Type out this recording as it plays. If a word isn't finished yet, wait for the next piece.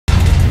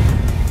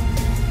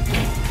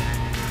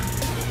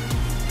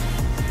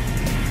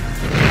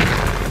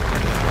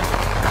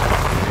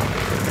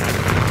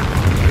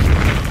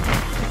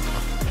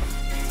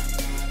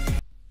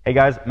Hey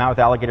guys, I'm out with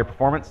Alligator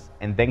Performance,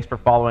 and thanks for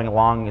following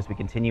along as we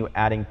continue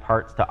adding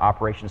parts to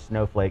Operation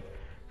Snowflake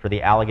for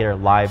the Alligator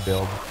live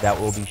build that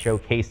we'll be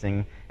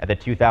showcasing at the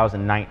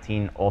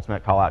 2019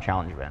 Ultimate Callout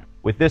Challenge event.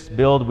 With this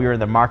build, we are in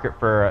the market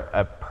for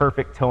a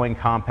perfect towing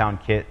compound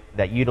kit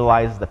that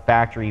utilizes the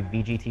factory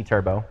VGT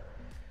turbo,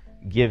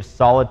 gives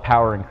solid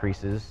power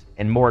increases,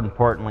 and more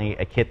importantly,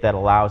 a kit that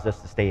allows us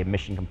to stay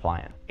emission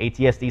compliant.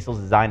 ATS Diesel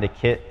designed a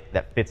kit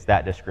that fits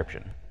that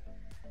description.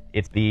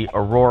 It's the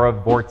Aurora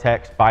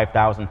Vortex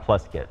 5000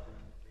 Plus kit.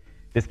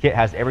 This kit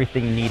has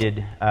everything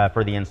needed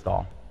for the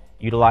install.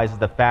 Utilizes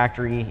the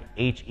factory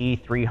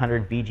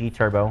HE300 VG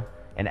turbo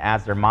and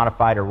adds their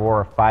modified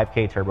Aurora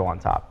 5K turbo on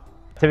top.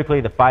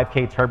 Typically, the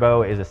 5K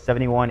turbo is a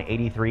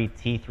 7183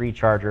 T3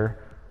 charger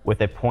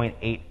with a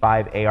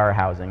 0.85 AR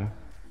housing,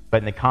 but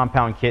in the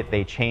compound kit,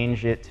 they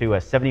changed it to a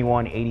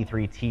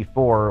 7183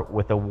 T4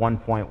 with a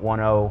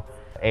 1.10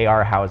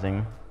 AR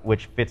housing,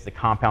 which fits the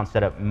compound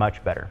setup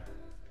much better.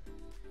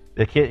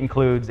 The kit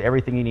includes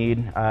everything you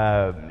need: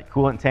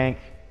 coolant tank,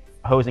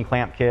 hose and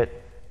clamp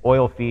kit,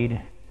 oil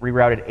feed,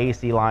 rerouted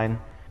AC line.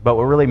 But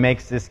what really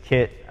makes this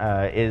kit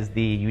is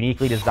the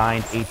uniquely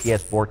designed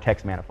ATS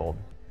Vortex manifold.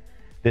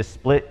 This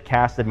split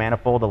casted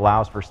manifold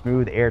allows for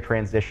smooth air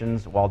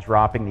transitions while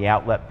dropping the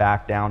outlet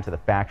back down to the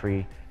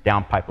factory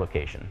downpipe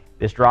location.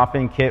 This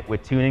drop-in kit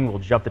with tuning will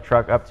jump the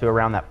truck up to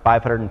around that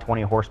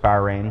 520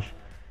 horsepower range.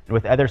 And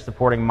with other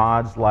supporting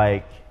mods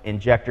like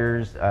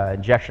injectors,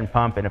 injection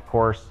pump, and of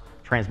course,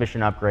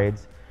 transmission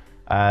upgrades,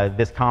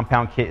 this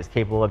compound kit is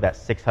capable of that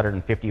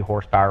 650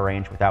 horsepower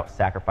range without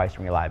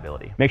sacrificing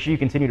reliability. Make sure you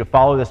continue to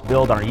follow this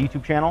build on our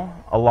YouTube channel,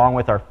 along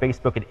with our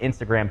Facebook and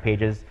Instagram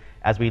pages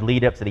as we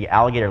lead up to the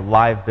Alligator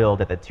live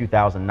build at the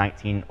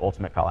 2019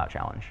 Ultimate Callout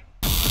Challenge.